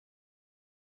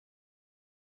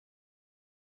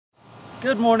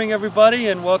Good morning, everybody,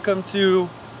 and welcome to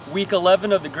week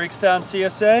 11 of the Griggstown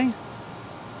CSA.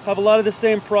 Have a lot of the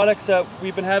same products that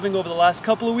we've been having over the last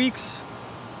couple of weeks.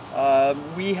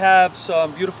 We have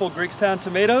some beautiful Griggstown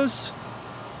tomatoes.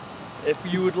 If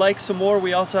you would like some more,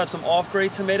 we also have some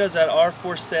off-grade tomatoes that are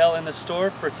for sale in the store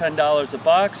for $10 a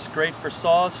box. Great for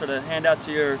sauce or to hand out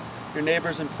to your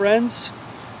neighbors and friends.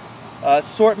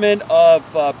 Assortment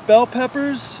of bell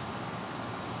peppers.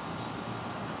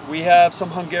 We have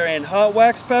some Hungarian hot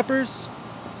wax peppers,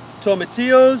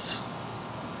 tomatillos,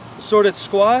 assorted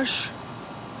squash,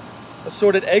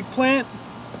 assorted eggplant,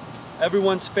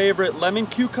 everyone's favorite lemon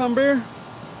cucumber,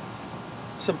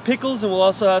 some pickles, and we'll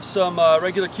also have some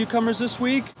regular cucumbers this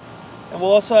week, and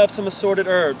we'll also have some assorted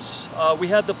herbs. We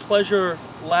had the pleasure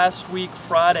last week,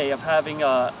 Friday, of having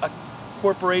a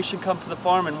corporation come to the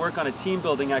farm and work on a team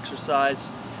building exercise.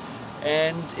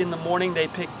 And in the morning they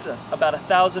picked about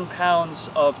 1,000 pounds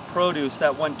of produce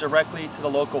that went directly to the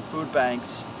local food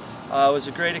banks. It was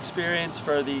a great experience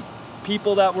for the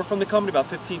people that were from the company. About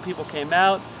 15 people came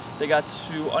out. They got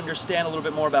to understand a little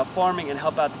bit more about farming and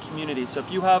help out the community. So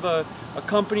if you have a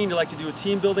company and you'd like to do a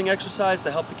team building exercise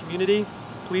to help the community,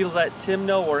 please let Tim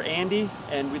know or Andy,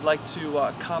 and we'd like to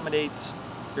accommodate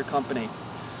your company.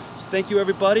 So thank you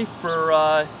everybody for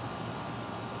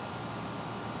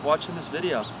watching this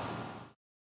video.